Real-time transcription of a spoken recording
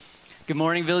Good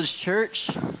morning, Village Church.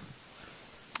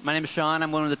 My name is Sean.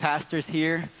 I'm one of the pastors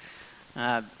here.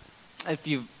 If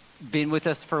you've been with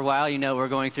us for a while, you know we're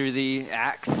going through the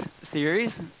Acts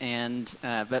series,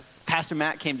 but Pastor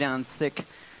Matt came down sick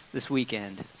this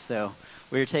weekend, so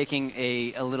we're taking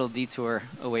a little detour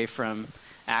away from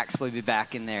Acts. We'll be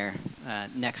back in there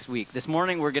next week. This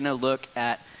morning, we're going to look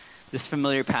at this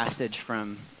familiar passage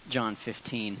from John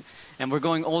 15, and we're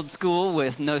going old school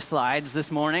with no slides this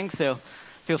morning, so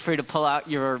feel free to pull out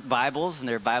your Bibles, and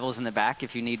there are Bibles in the back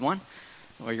if you need one,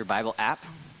 or your Bible app.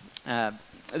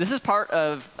 This is part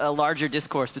of a larger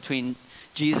discourse between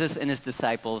Jesus and his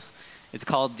disciples. It's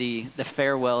called the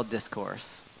Farewell Discourse.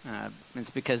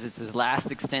 It's because it's his last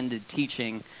extended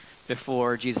teaching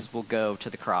before Jesus will go to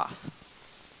the cross.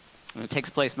 And it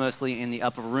takes place mostly in the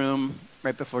upper room,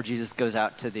 right before Jesus goes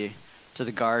out to the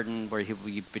garden where he will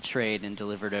be betrayed and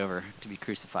delivered over to be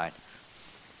crucified.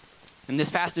 In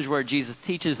this passage where Jesus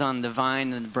teaches on the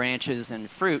vine and the branches and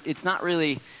fruit, it's not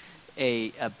really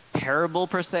a parable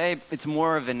per se. It's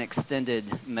more of an extended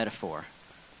metaphor.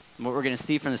 And what we're going to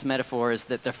see from this metaphor is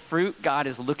that the fruit God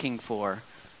is looking for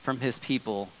from his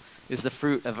people is the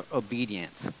fruit of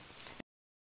obedience.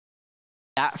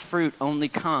 That fruit only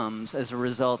comes as a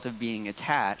result of being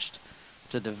attached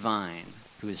to the vine,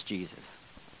 who is Jesus.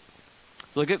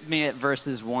 So look at me at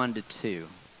verses 1 to 2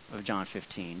 of John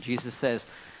 15. Jesus says,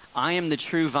 "I am the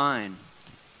true vine,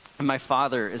 and my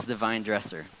Father is the vine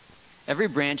dresser. Every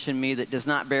branch in me that does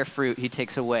not bear fruit, he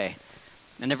takes away.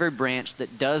 And every branch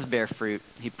that does bear fruit,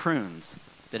 he prunes,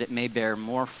 that it may bear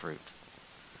more fruit."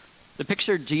 The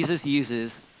picture Jesus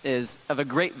uses is of a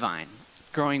grapevine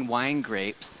growing wine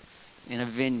grapes in a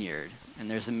vineyard,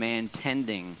 and there's a man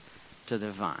tending to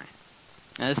the vine.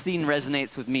 Now, this scene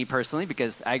resonates with me personally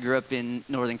because I grew up in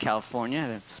Northern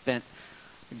California. I've spent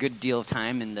a good deal of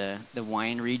time in the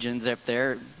wine regions up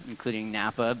there, including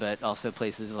Napa, but also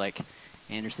places like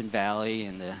Anderson Valley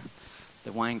and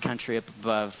the wine country up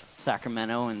above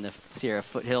Sacramento and the Sierra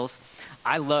foothills.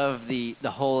 I love the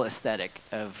whole aesthetic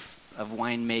of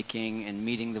winemaking and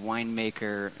meeting the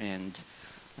winemaker and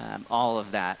all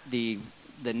of that. The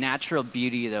natural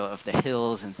beauty, though, of the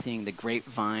hills and seeing the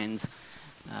grapevines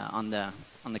on the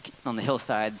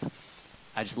hillsides,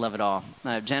 I just love it all.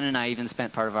 Jen and I even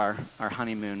spent part of our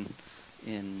honeymoon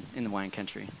in the wine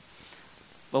country.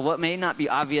 But what may not be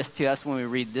obvious to us when we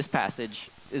read this passage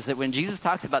is that when Jesus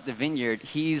talks about the vineyard,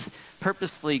 he's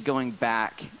purposefully going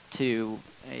back to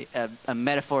a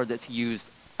metaphor that's used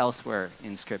elsewhere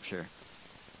in Scripture.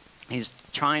 He's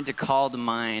trying to call to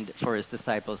mind for his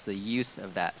disciples the use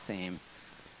of that same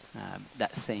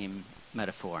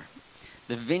metaphor.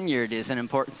 The vineyard is an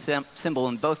important symbol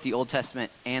in both the Old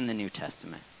Testament and the New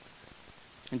Testament.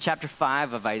 In chapter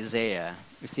 5 of Isaiah,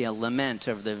 we see a lament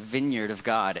over the vineyard of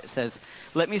God. It says,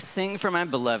 "Let me sing for my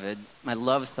beloved my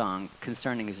love song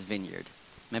concerning his vineyard.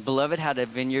 My beloved had a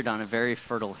vineyard on a very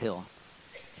fertile hill.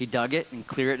 He dug it and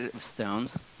cleared it with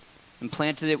stones and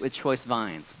planted it with choice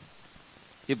vines.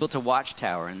 He built a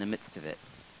watchtower in the midst of it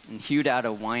and hewed out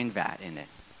a wine vat in it.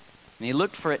 And he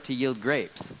looked for it to yield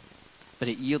grapes, but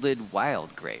it yielded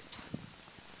wild grapes.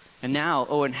 And now,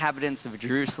 O inhabitants of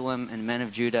Jerusalem and men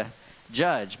of Judah,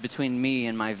 judge between me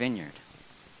and my vineyard.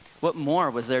 What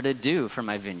more was there to do for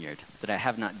my vineyard that I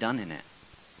have not done in it?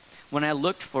 When I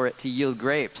looked for it to yield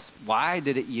grapes, why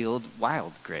did it yield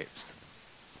wild grapes?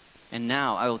 And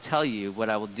now I will tell you what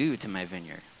I will do to my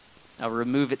vineyard. I will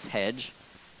remove its hedge,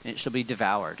 and it shall be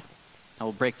devoured. I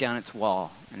will break down its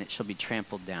wall, and it shall be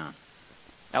trampled down.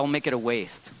 I will make it a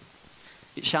waste.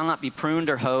 It shall not be pruned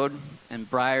or hoed, and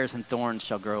briars and thorns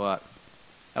shall grow up.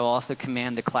 I will also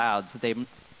command the clouds that they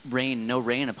rain no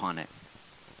rain upon it.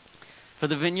 For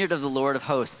the vineyard of the Lord of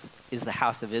hosts is the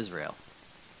house of Israel,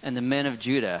 and the men of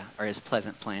Judah are his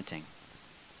pleasant planting.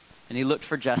 And he looked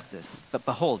for justice, but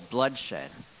behold,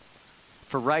 bloodshed.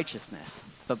 For righteousness,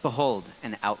 but behold,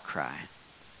 an outcry."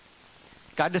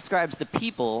 God describes the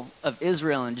people of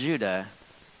Israel and Judah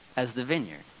as the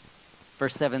vineyard.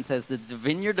 Verse 7 says that the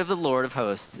vineyard of the Lord of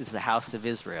hosts is the house of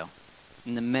Israel,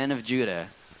 and the men of Judah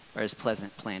are his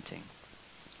pleasant planting.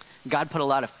 God put a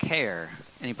lot of care,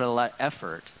 and he put a lot of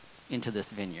effort into this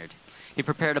vineyard. He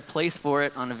prepared a place for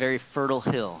it on a very fertile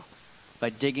hill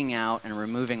by digging out and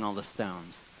removing all the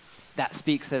stones. That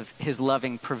speaks of his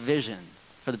loving provision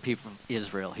for the people of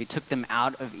Israel. He took them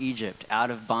out of Egypt,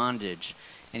 out of bondage,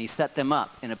 and he set them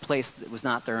up in a place that was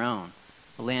not their own,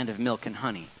 a land of milk and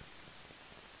honey.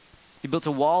 He built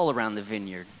a wall around the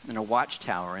vineyard and a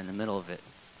watchtower in the middle of it.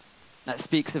 That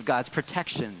speaks of God's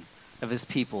protection of his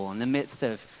people in the midst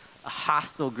of a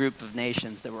hostile group of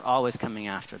nations that were always coming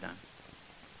after them.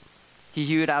 He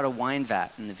hewed out a wine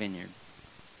vat in the vineyard.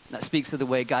 That speaks of the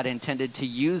way God intended to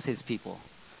use his people.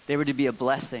 They were to be a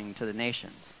blessing to the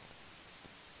nations.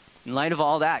 In light of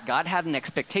all that, God had an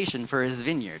expectation for his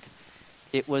vineyard.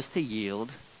 It was to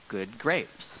yield good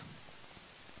grapes.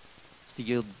 It's to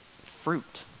yield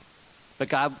fruit. But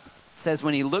God says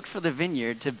when he looked for the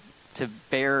vineyard to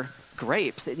bear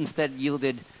grapes, it instead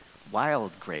yielded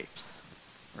wild grapes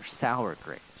or sour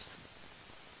grapes.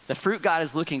 The fruit God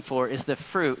is looking for is the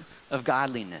fruit of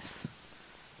godliness.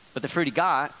 But the fruit he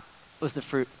got was the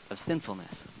fruit of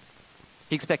sinfulness.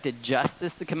 He expected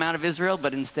justice to come out of Israel,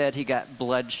 but instead he got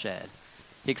bloodshed.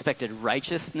 He expected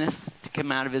righteousness to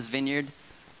come out of his vineyard,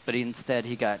 but instead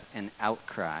he got an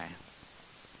outcry.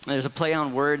 And there's a play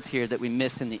on words here that we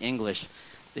miss in the English.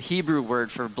 The Hebrew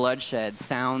word for bloodshed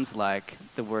sounds like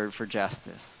the word for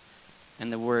justice,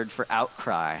 and the word for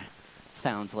outcry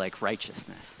sounds like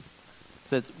righteousness.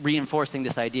 So it's reinforcing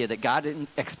this idea that God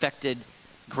expected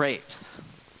grapes.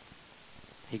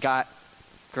 He got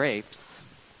grapes,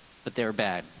 but they were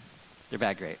bad. They're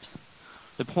bad grapes.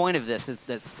 The point of this is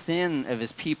that sin of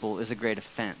his people is a great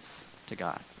offense to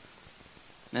God.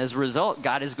 And as a result,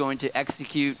 God is going to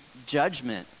execute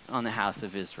judgment on the house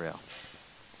of Israel.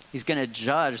 He's going to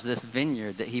judge this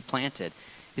vineyard that he planted.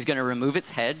 He's going to remove its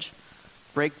hedge,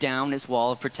 break down its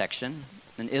wall of protection,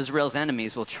 and Israel's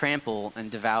enemies will trample and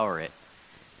devour it.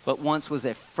 What once was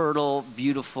a fertile,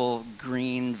 beautiful,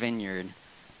 green vineyard,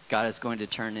 God is going to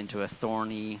turn into a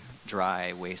thorny,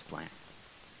 dry wasteland.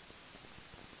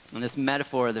 And this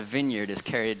metaphor of the vineyard is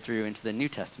carried through into the New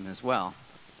Testament as well.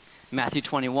 In Matthew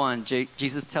 21,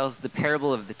 Jesus tells the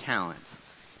parable of the talents,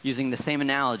 using the same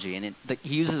analogy, and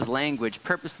he uses language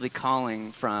purposely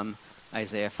calling from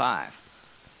Isaiah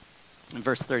 5. In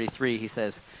verse 33, he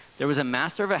says, "There was a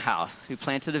master of a house who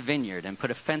planted a vineyard and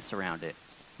put a fence around it,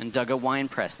 and dug a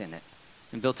winepress in it,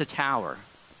 and built a tower,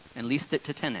 and leased it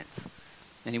to tenants.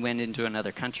 And he went into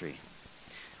another country.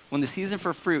 When the season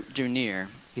for fruit drew near,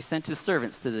 he sent his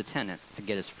servants to the tenants to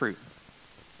get his fruit.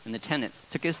 And the tenants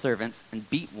took his servants and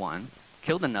beat one,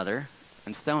 killed another,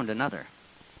 and stoned another.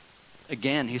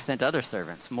 Again, he sent other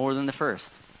servants, more than the first,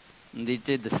 and they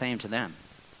did the same to them.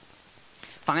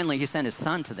 Finally, he sent his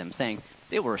son to them, saying,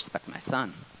 'They will respect my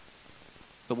son.'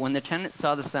 But when the tenants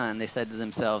saw the son, they said to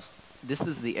themselves, 'This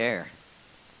is the heir.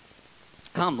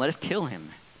 Come, let us kill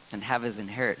him and have his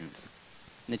inheritance.'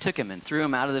 And they took him and threw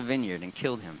him out of the vineyard and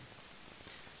killed him.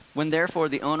 When therefore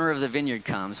the owner of the vineyard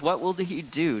comes, what will he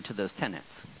do to those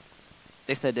tenants?'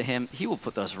 They said to him, 'He will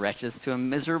put those wretches to a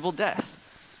miserable death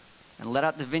and let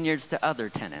out the vineyards to other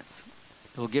tenants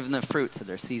who will give them the fruits of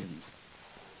their seasons.'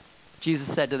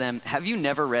 Jesus said to them, 'Have you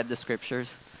never read the scriptures?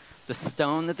 The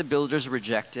stone that the builders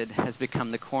rejected has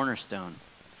become the cornerstone.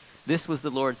 This was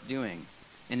the Lord's doing,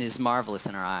 and it is marvelous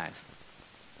in our eyes.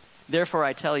 Therefore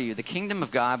I tell you, the kingdom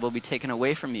of God will be taken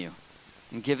away from you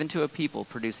and given to a people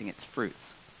producing its fruits.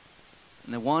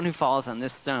 And the one who falls on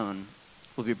this stone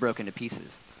will be broken to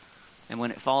pieces. And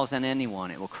when it falls on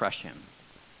anyone, it will crush him.'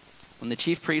 When the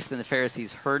chief priests and the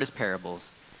Pharisees heard his parables,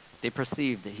 they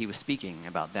perceived that he was speaking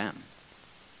about them."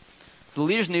 So the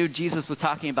leaders knew Jesus was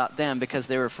talking about them because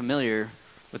they were familiar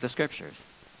with the scriptures.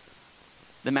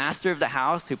 The master of the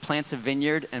house who plants a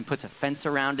vineyard and puts a fence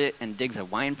around it and digs a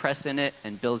winepress in it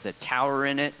and builds a tower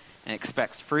in it and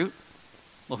expects fruit,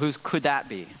 well, whose could that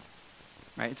be?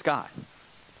 Right? It's God.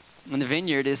 And the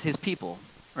vineyard is his people,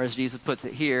 or as Jesus puts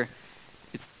it here,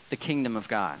 it's the kingdom of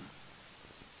God.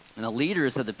 And the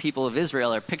leaders of the people of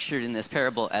Israel are pictured in this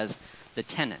parable as the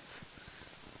tenants.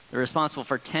 They're responsible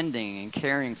for tending and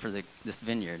caring for this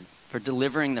vineyard, for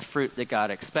delivering the fruit that God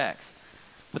expects.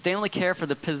 But they only care for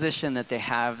the position that they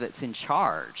have that's in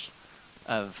charge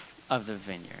of the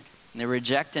vineyard. And they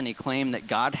reject any claim that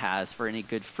God has for any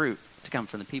good fruit to come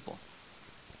from the people.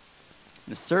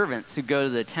 The servants who go to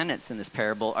the tenants in this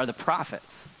parable are the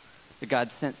prophets that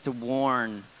God sends to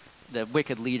warn the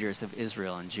wicked leaders of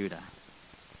Israel and Judah.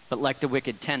 But like the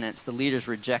wicked tenants, the leaders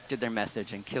rejected their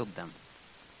message and killed them.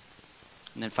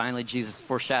 And then finally, Jesus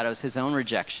foreshadows his own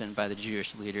rejection by the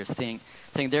Jewish leaders, saying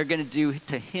they're going to do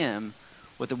to him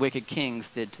what the wicked kings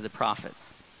did to the prophets.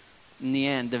 In the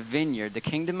end, the vineyard, the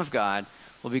kingdom of God,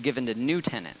 will be given to new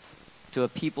tenants, to a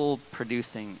people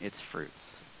producing its fruits.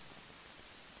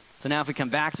 So now if we come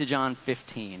back to John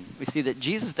 15, we see that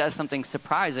Jesus does something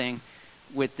surprising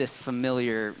with this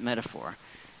familiar metaphor.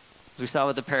 As we saw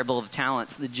with the parable of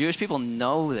talents, the Jewish people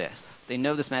know this. They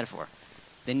know this metaphor.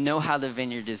 They know how the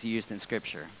vineyard is used in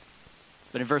Scripture.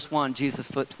 But in verse 1, Jesus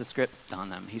flips the script on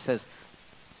them. He says,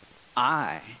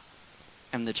 "I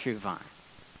am the true vine,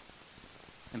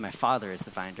 and my Father is the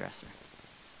vine dresser."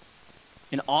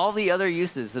 In all the other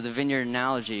uses of the vineyard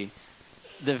analogy,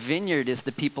 the vineyard is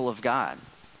the people of God.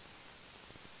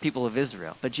 people of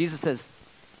Israel. But Jesus says,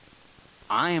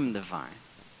 I am the vine.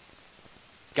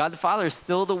 God the Father is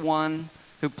still the one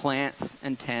who plants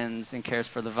and tends and cares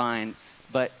for the vine,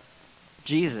 but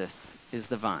Jesus is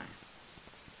the vine.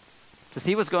 To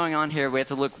see what's going on here, we have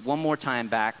to look one more time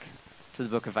back to the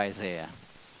book of Isaiah.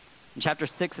 In chapter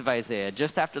 6 of Isaiah,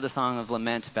 just after the song of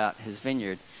lament about his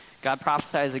vineyard, God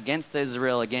prophesies against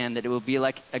Israel again that it will be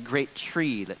like a great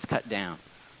tree that's cut down,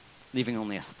 leaving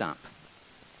only a stump.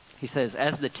 He says,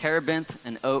 as the terebinth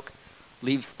and oak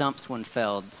leave stumps when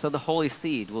felled, so the holy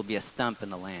seed will be a stump in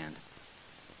the land.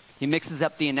 He mixes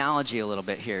up the analogy a little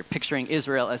bit here, picturing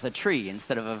Israel as a tree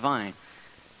instead of a vine.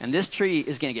 And this tree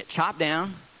is going to get chopped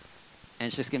down, and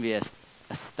it's just going to be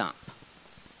a stump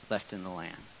left in the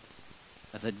land,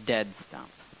 as a dead stump.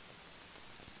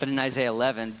 But in Isaiah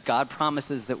 11, God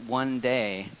promises that one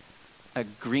day a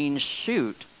green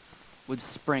shoot would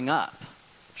spring up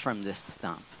from this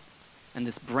stump, and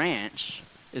this branch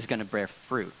is going to bear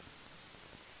fruit.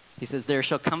 He says, there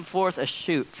shall come forth a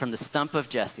shoot from the stump of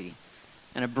Jesse,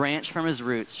 and a branch from his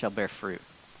roots shall bear fruit.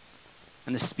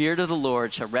 And the Spirit of the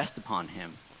Lord shall rest upon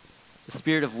him, the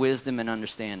Spirit of wisdom and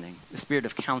understanding, the Spirit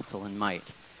of counsel and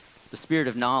might, the Spirit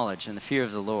of knowledge and the fear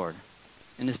of the Lord.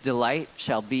 And his delight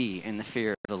shall be in the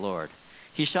fear of the Lord.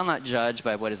 He shall not judge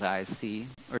by what his eyes see,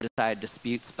 or decide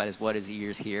disputes by what his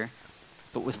ears hear,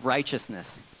 but with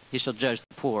righteousness he shall judge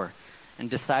the poor, and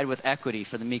decide with equity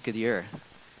for the meek of the earth.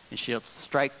 And shall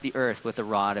strike the earth with the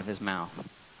rod of his mouth,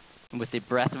 and with the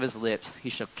breath of his lips he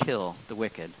shall kill the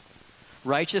wicked.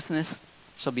 Righteousness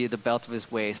shall be the belt of his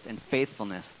waist, and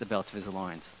faithfulness the belt of his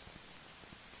loins.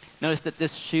 Notice that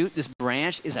this shoot, this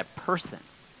branch, is a person.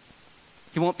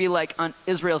 He won't be like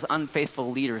Israel's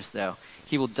unfaithful leaders, though.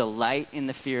 He will delight in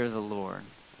the fear of the Lord.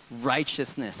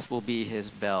 Righteousness will be his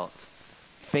belt.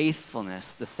 Faithfulness,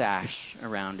 the sash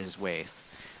around his waist.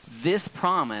 This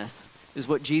promise is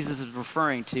what Jesus is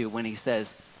referring to when he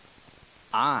says,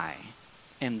 I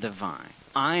am the vine.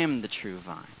 I am the true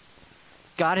vine.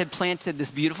 God had planted this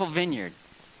beautiful vineyard,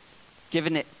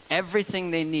 given it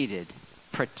everything they needed,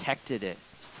 protected it,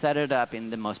 set it up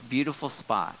in the most beautiful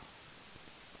spot,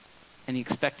 and he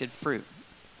expected fruit.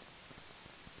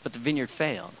 But the vineyard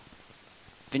failed.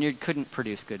 The vineyard couldn't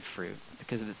produce good fruit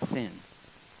because of its sin.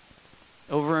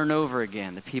 Over and over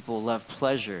again, the people loved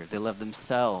pleasure. They loved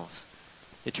themselves.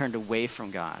 They turned away from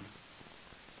God.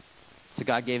 So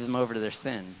God gave them over to their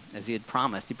sin. As he had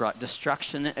promised, he brought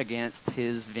destruction against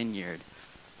his vineyard.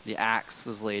 The axe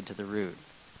was laid to the root.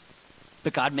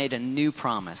 But God made a new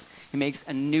promise. He makes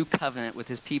a new covenant with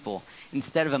his people.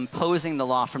 Instead of imposing the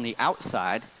law from the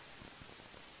outside,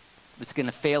 it's going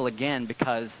to fail again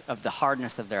because of the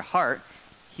hardness of their heart,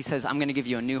 he says, I'm going to give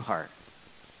you a new heart.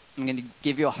 I'm going to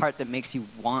give you a heart that makes you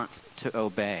want to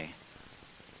obey.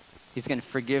 He's going to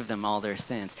forgive them all their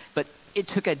sins. But it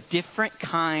took a different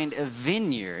kind of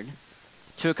vineyard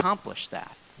to accomplish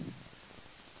that.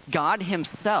 God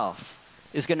himself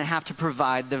is going to have to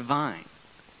provide the vine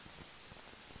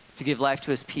to give life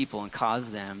to his people and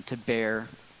cause them to bear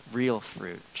real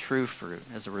fruit, true fruit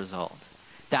as a result.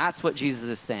 That's what Jesus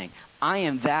is saying. I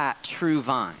am that true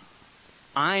vine.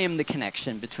 I am the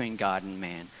connection between God and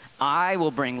man. I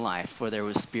will bring life where there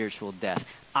was spiritual death.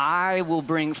 I will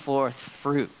bring forth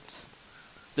fruit.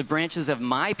 The branches of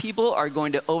my people are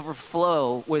going to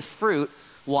overflow with fruit.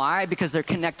 Why? Because they're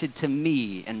connected to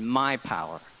me and my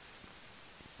power.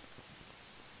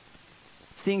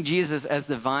 Seeing Jesus as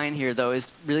the vine here, though,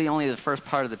 is really only the first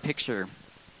part of the picture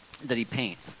that he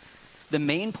paints. The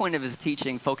main point of his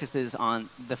teaching focuses on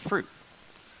the fruit.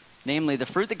 Namely, the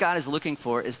fruit that God is looking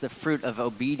for is the fruit of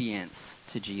obedience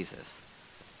to Jesus.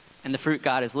 And the fruit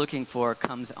God is looking for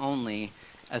comes only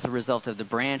as a result of the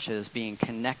branches being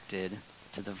connected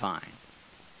to the vine.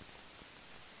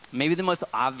 Maybe the most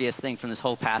obvious thing from this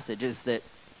whole passage is that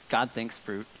God thinks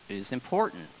fruit is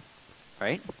important,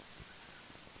 right?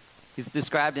 He's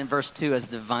described in verse 2 as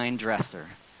the vine dresser.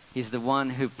 He's the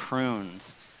one who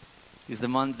prunes. He's the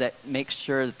one that makes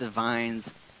sure that the vines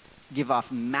give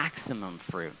off maximum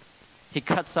fruit. He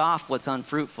cuts off what's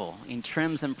unfruitful. He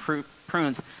trims and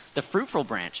prunes the fruitful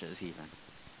branches even.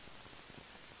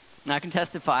 Now, I can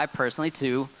testify personally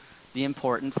to the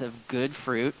importance of good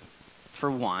fruit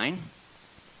for wine.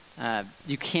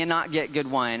 You cannot get good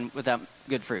wine without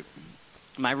good fruit.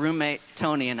 My roommate,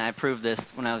 Tony, and I proved this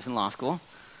when I was in law school.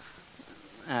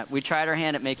 We tried our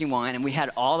hand at making wine, and we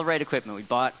had all the right equipment. We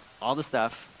bought all the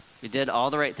stuff. We did all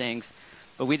the right things,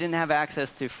 but we didn't have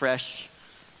access to fresh,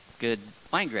 good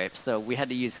wine grapes, so we had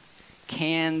to use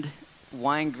canned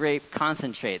wine grape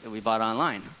concentrate that we bought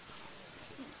online.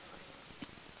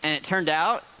 And it turned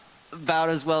out about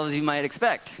as well as you might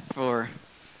expect for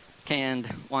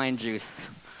canned wine juice.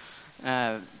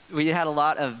 We had a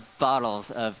lot of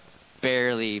bottles of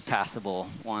barely passable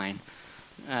wine.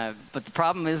 But the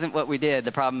problem isn't what we did.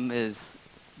 The problem is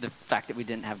the fact that we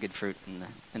didn't have good fruit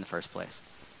in the first place.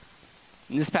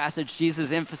 In this passage,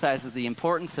 Jesus emphasizes the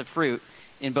importance of fruit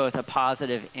in both a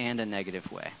positive and a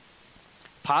negative way.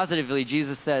 Positively,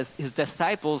 Jesus says his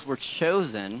disciples were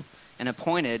chosen and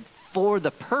appointed for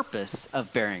the purpose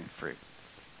of bearing fruit.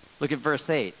 Look at verse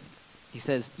 8. He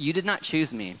says, "You did not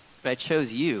choose me, but I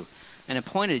chose you and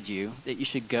appointed you that you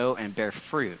should go and bear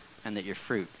fruit and that your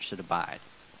fruit should abide."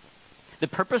 The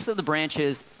purpose of the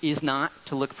branches is not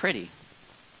to look pretty.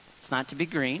 It's not to be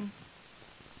green.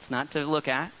 It's not to look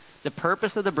at. The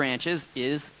purpose of the branches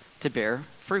is to bear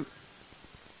fruit.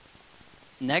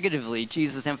 Negatively,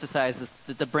 Jesus emphasizes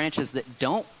that the branches that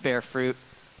don't bear fruit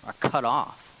are cut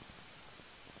off.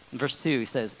 In verse 2, he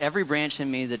says, "Every branch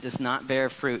in me that does not bear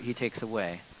fruit, he takes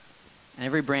away. And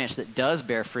every branch that does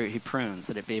bear fruit, he prunes,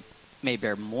 that it may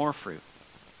bear more fruit."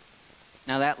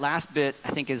 Now, that last bit,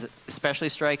 I think, is especially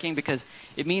striking because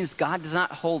it means God does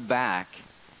not hold back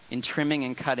in trimming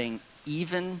and cutting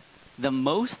even the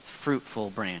most fruitful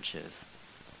branches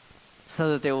so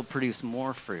that they will produce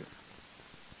more fruit.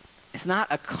 It's not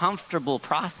a comfortable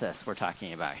process we're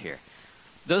talking about here.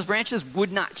 Those branches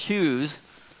would not choose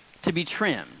to be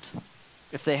trimmed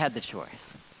if they had the choice.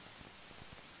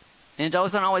 And it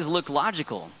doesn't always look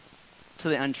logical to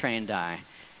the untrained eye.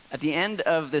 At the end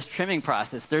of this trimming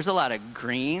process, there's a lot of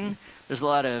green, there's a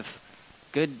lot of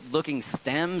good-looking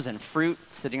stems and fruit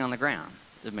sitting on the ground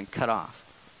that have been cut off.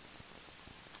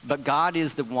 But God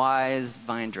is the wise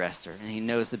vine dresser, and he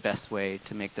knows the best way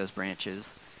to make those branches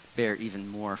bear even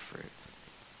more fruit.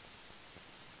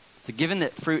 So given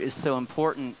that fruit is so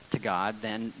important to God,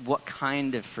 then what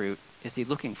kind of fruit is he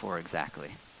looking for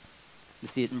exactly? You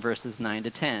see it in verses 9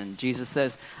 to 10. Jesus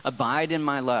says, "Abide in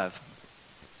my love.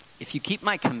 If you keep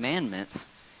my commandments,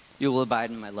 you will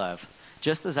abide in my love,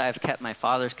 just as I have kept my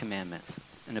Father's commandments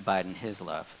and abide in his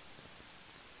love."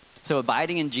 So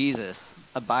abiding in Jesus,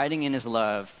 abiding in his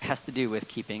love, has to do with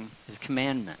keeping his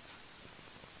commandments.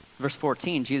 Verse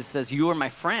 14, Jesus says, "You are my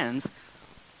friends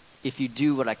if you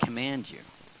do what I command you."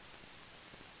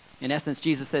 In essence,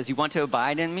 Jesus says, you want to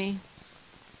abide in me? You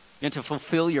want to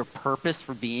fulfill your purpose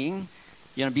for being?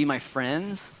 You want to be my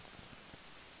friends?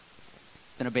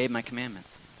 Then obey my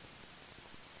commandments.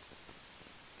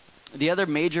 The other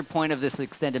major point of this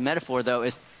extended metaphor, though,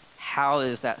 is how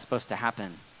is that supposed to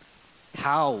happen?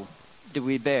 How do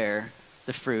we bear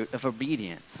the fruit of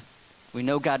obedience? We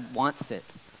know God wants it.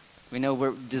 We know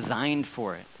we're designed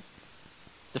for it.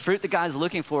 The fruit that God's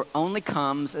looking for only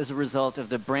comes as a result of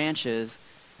the branches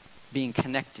being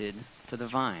connected to the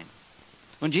vine.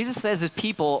 When Jesus says his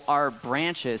people are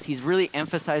branches, he's really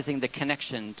emphasizing the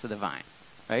connection to the vine,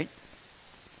 right?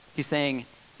 He's saying,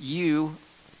 you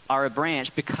are a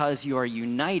branch because you are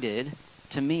united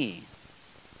to me.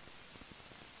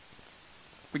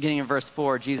 Beginning in verse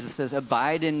 4, Jesus says,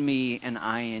 "Abide in me and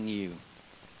I in you.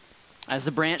 As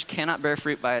the branch cannot bear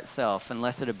fruit by itself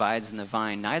unless it abides in the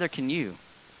vine, neither can you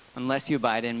unless you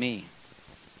abide in me.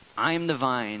 I am the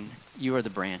vine, you are the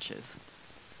branches.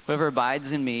 Whoever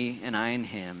abides in me and I in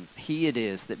him, he it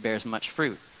is that bears much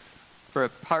fruit. For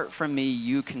apart from me,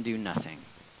 you can do nothing.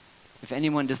 If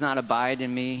anyone does not abide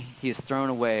in me, he is thrown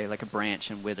away like a branch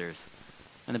and withers.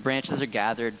 And the branches are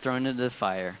gathered, thrown into the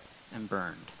fire, and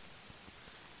burned."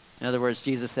 In other words,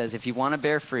 Jesus says, if you want to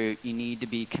bear fruit, you need to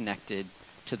be connected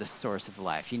to the source of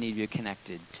life. You need to be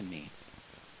connected to me.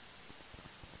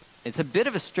 It's a bit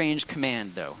of a strange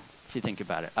command, though, if you think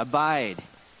about it. Abide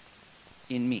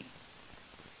in me.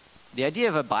 The idea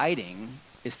of abiding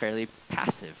is fairly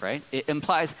passive, right? It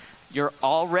implies you're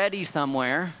already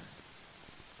somewhere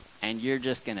and you're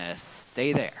just going to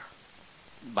stay there.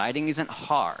 Abiding isn't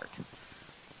hard.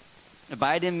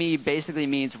 Abide in me basically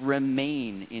means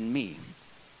remain in me.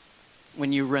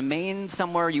 When you remain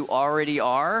somewhere you already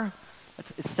are,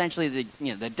 that's essentially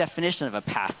the definition of a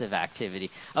passive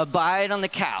activity. Abide on the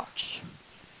couch.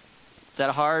 Is that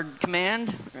a hard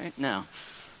command? Right? No.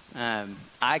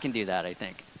 I can do that, I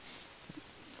think.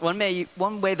 One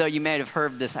way, though, you may have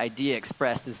heard this idea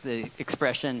expressed is the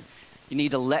expression, you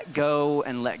need to let go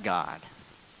and let God.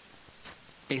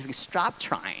 Basically, stop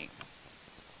trying.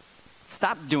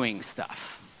 Stop doing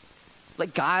stuff.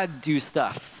 Let God do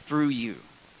stuff through you.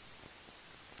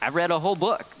 I've read a whole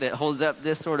book that holds up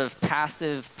this sort of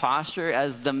passive posture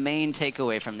as the main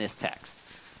takeaway from this text.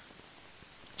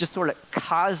 Just sort of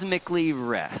cosmically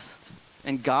rest,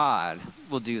 and God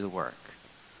will do the work.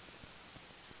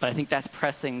 But I think that's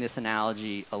pressing this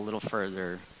analogy a little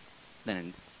further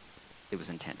than it was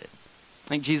intended. I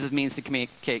think Jesus means to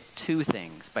communicate two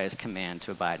things by his command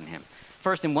to abide in him.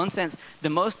 First, in one sense, the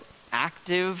most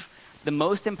active, the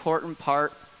most important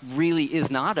part really is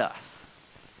not us.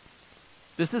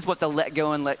 This is what the let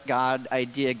go and let God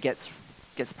idea gets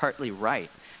partly right.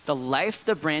 The life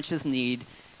the branches need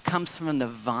comes from the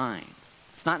vine.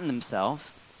 It's not in themselves.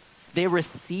 They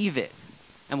receive it.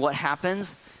 And what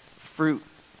happens? Fruit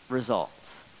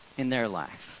results in their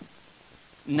life.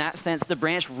 In that sense, the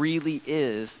branch really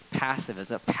is passive, as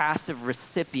a passive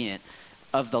recipient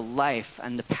of the life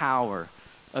and the power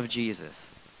of Jesus.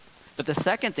 But the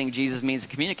second thing Jesus means to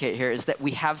communicate here is that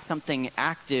we have something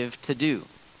active to do.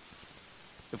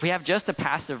 If we have just a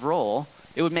passive role,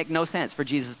 it would make no sense for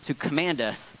Jesus to command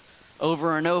us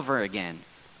over and over again,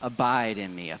 abide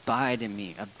in me, abide in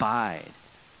me, abide.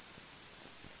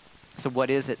 So what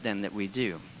is it then that we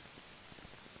do?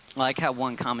 I like how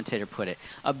one commentator put it.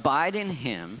 Abide in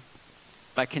him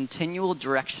by continual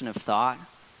direction of thought,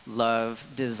 love,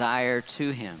 desire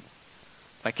to him.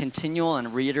 By continual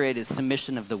and reiterated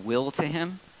submission of the will to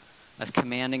him as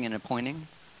commanding and appointing.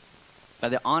 By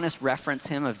the honest reference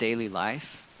him of daily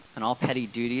life and all petty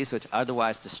duties which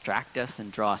otherwise distract us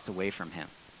and draw us away from him.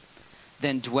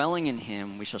 Then dwelling in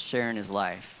him, we shall share in his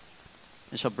life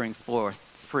and shall bring forth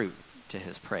fruit to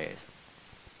his praise.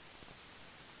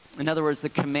 In other words, the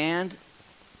command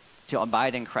to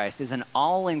abide in Christ is an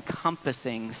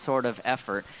all-encompassing sort of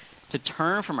effort to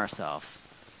turn from ourselves,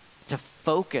 to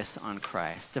focus on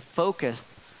Christ, to focus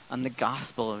on the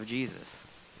gospel of Jesus.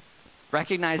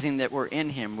 Recognizing that we're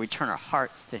in him, we turn our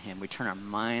hearts to him, we turn our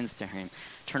minds to him,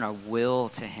 turn our will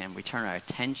to him, we turn our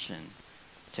attention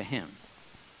to him.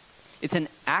 It's an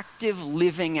active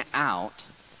living out,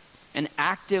 an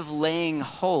active laying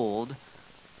hold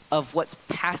of what's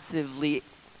passively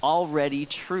already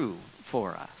true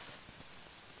for us.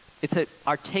 It's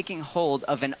our taking hold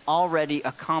of an already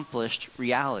accomplished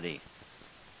reality,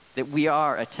 that we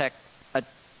are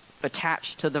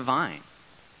attached to the vine,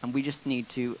 and we just need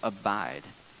to abide.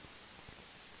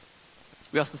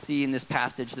 We also see in this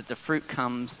passage that the fruit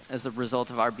comes as a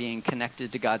result of our being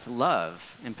connected to God's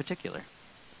love in particular.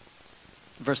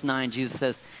 Verse 9, Jesus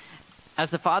says,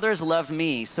 "As the Father has loved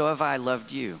me, so have I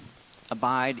loved you.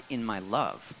 Abide in my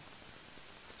love."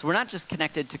 So we're not just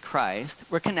connected to Christ,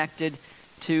 we're connected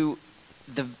to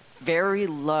the very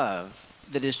love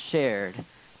that is shared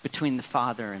between the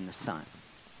Father and the Son.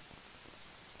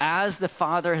 As the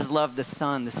Father has loved the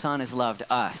Son has loved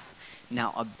us.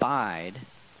 Now abide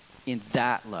in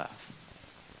that love.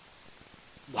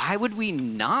 Why would we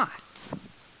not?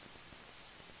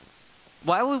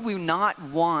 Why would we not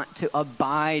want to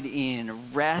abide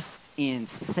in, rest in,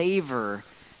 savor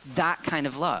that kind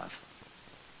of love?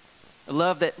 A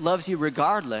love that loves you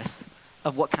regardless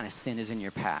of what kind of sin is in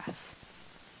your past.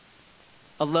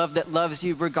 A love that loves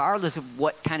you regardless of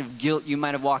what kind of guilt you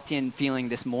might have walked in feeling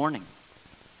this morning.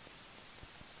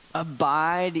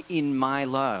 Abide in my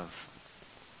love.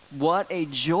 What a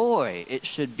joy it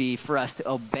should be for us to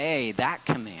obey that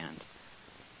command.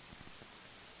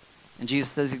 And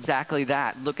Jesus says exactly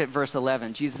that. Look at verse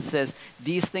 11. Jesus says,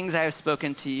 "These things I have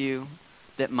spoken to you,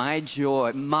 that my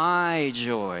joy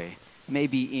may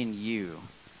be in you,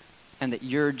 and that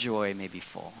your joy may be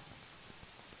full."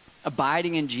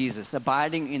 Abiding in Jesus,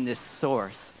 abiding in this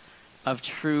source of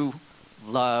true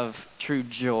love, true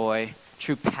joy,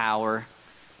 true power,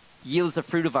 yields the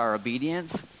fruit of our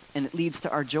obedience, and it leads to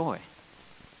our joy.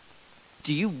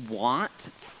 Do you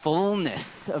want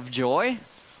fullness of joy?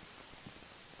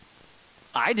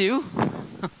 I do.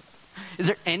 Is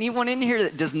there anyone in here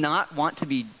that does not want to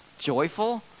be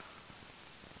joyful?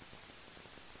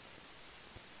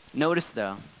 Notice,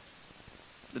 though,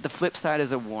 that the flip side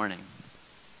is a warning.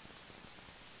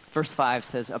 Verse 5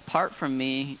 says, "Apart from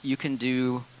me, you can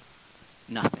do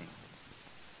nothing."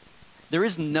 There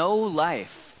is no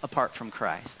life apart from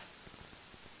Christ.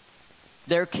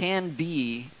 There can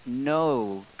be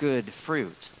no good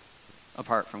fruit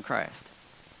apart from Christ.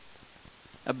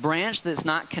 A branch that's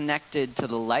not connected to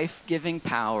the life-giving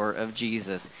power of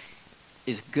Jesus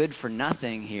is good for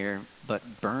nothing here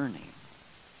but burning.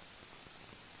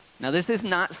 Now, this is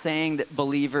not saying that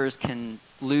believers can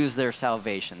lose their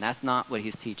salvation. That's not what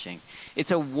he's teaching. It's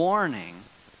a warning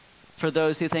for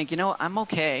those who think, I'm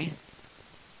okay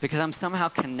because I'm somehow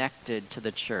connected to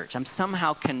the church. I'm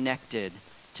somehow connected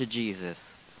to Jesus.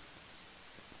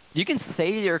 You can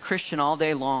say you're a Christian all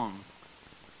day long,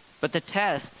 but the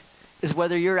test is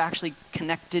whether you're actually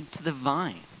connected to the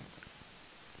vine.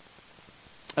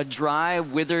 A dry,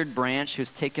 withered branch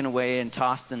who's taken away and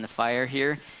tossed in the fire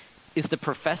here is the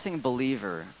professing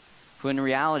believer who in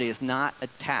reality is not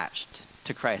attached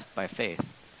to Christ by faith,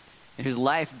 and whose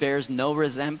life bears no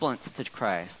resemblance to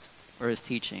Christ or his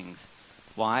teachings.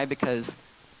 Why? Because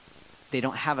they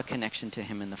don't have a connection to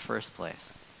him in the first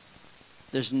place.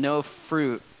 There's no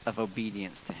fruit of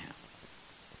obedience to him.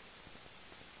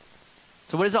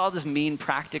 So what does all this mean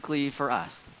practically for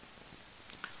us?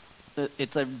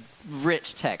 It's a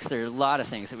rich text. There are a lot of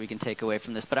things that we can take away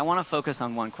from this, but I want to focus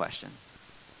on one question.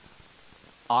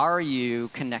 Are you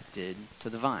connected to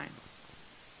the vine?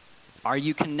 Are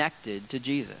you connected to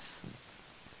Jesus?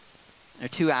 There are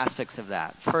two aspects of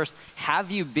that. First, have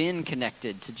you been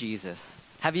connected to Jesus?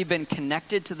 Have you been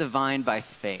connected to the vine by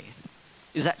faith?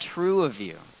 Is that true of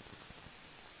you?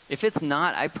 If it's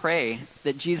not, I pray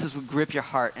that Jesus would grip your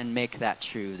heart and make that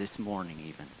true this morning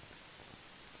even.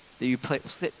 That you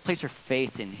place your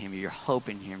faith in him, your hope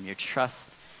in him, your trust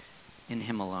in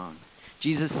him alone.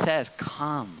 Jesus says,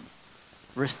 come,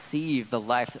 receive the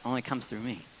life that only comes through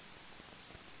me.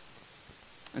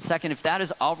 And second, if that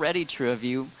is already true of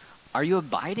you, are you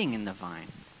abiding in the vine?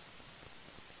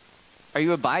 Are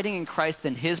you abiding in Christ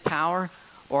and his power?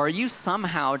 Or are you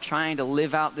somehow trying to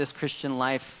live out this Christian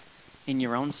life in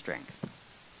your own strength?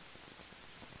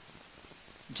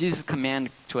 Jesus' command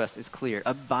to us is clear.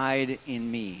 Abide in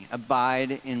me.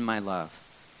 Abide in my love.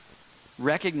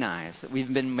 Recognize that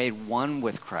we've been made one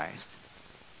with Christ.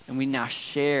 And we now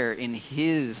share in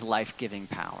his life-giving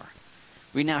power.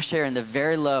 We now share in the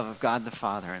very love of God the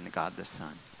Father and the God the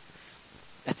Son.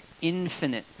 That's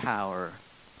infinite power,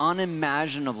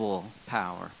 unimaginable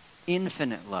power,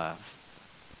 infinite love.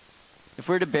 If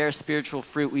we're to bear spiritual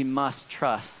fruit, we must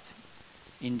trust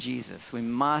in Jesus. We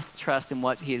must trust in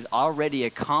what he has already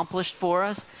accomplished for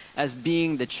us as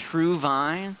being the true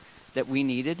vine that we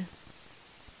needed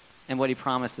and what he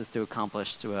promises to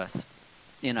accomplish to us,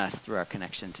 in us through our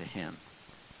connection to him.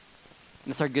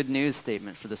 And that's our good news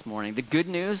statement for this morning. The good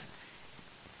news,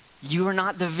 you are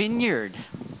not the vineyard.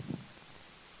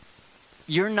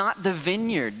 You're not the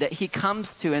vineyard that he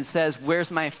comes to and says,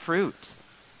 where's my fruit?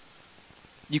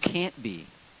 You can't be.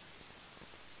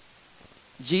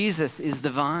 Jesus is the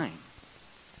vine.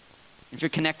 If you're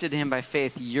connected to him by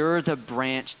faith, you're the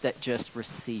branch that just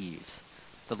receives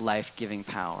the life-giving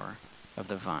power of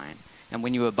the vine. And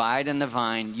when you abide in the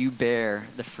vine, you bear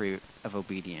the fruit of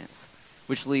obedience,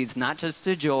 which leads not just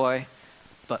to joy,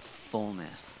 but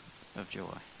fullness of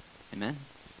joy. Amen?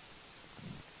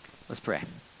 Let's pray.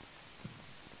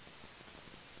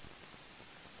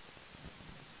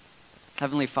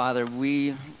 Heavenly Father,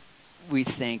 we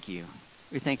thank you.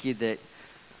 We thank you that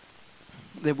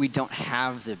we don't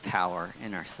have the power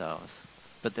in ourselves,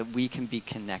 but that we can be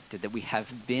connected, that we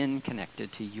have been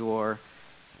connected to your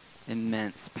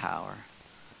immense power.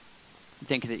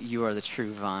 Thank you that you are the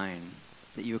true vine,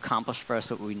 that you accomplished for us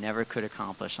what we never could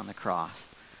accomplish on the cross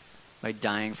by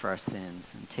dying for our sins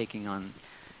and taking on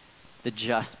the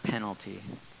just penalty,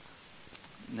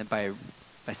 and that by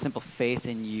simple faith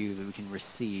in you that we can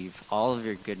receive all of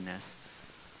your goodness.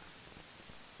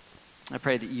 I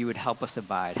pray that you would help us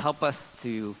abide. Help us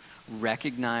to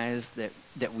recognize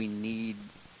that we need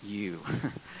you.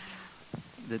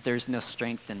 That there's no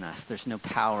strength in us. There's no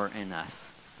power in us.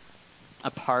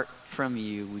 Apart from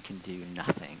you, we can do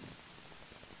nothing.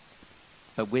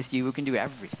 But with you, we can do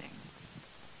everything.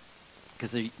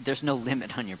 Because there's no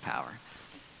limit on your power.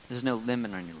 There's no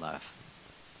limit on your love.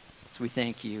 So we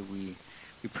thank you. We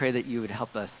pray that you would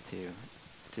help us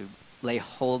to lay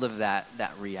hold of that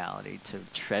reality, to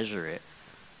treasure it,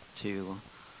 to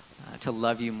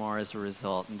love you more as a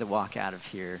result, and to walk out of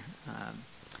here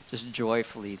just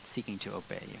joyfully seeking to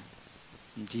obey you.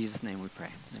 In Jesus' name we pray.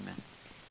 Amen.